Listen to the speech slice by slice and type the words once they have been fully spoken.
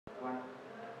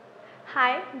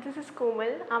Hi, this is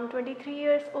Komal. I'm 23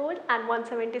 years old and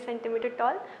 170 centimeter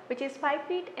tall, which is 5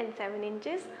 feet and 7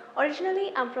 inches.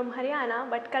 Originally, I'm from Haryana,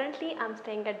 but currently I'm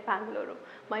staying at Bangalore.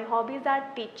 My hobbies are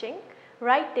teaching,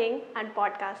 writing and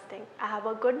podcasting. I have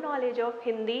a good knowledge of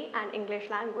Hindi and English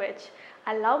language.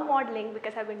 I love modeling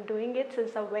because I've been doing it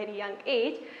since a very young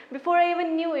age before I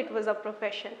even knew it was a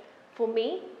profession. For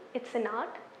me, it's an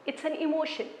art, it's an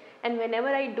emotion, and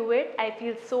whenever I do it, I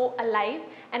feel so alive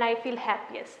and I feel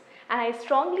happiest. And I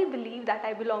strongly believe that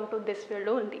I belong to this field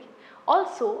only.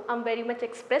 Also, I'm very much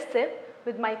expressive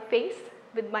with my face,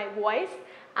 with my voice,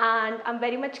 and I'm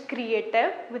very much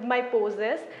creative with my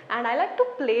poses, and I like to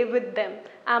play with them.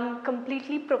 I'm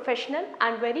completely professional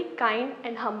and very kind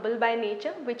and humble by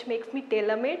nature, which makes me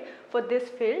tailor-made for this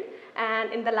field.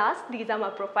 And in the last, these are my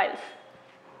profiles.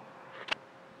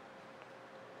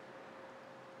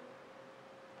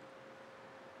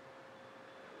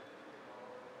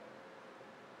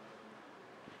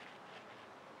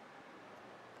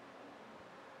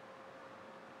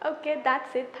 Okay,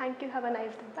 that's it. Thank you. Have a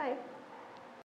nice day. Bye.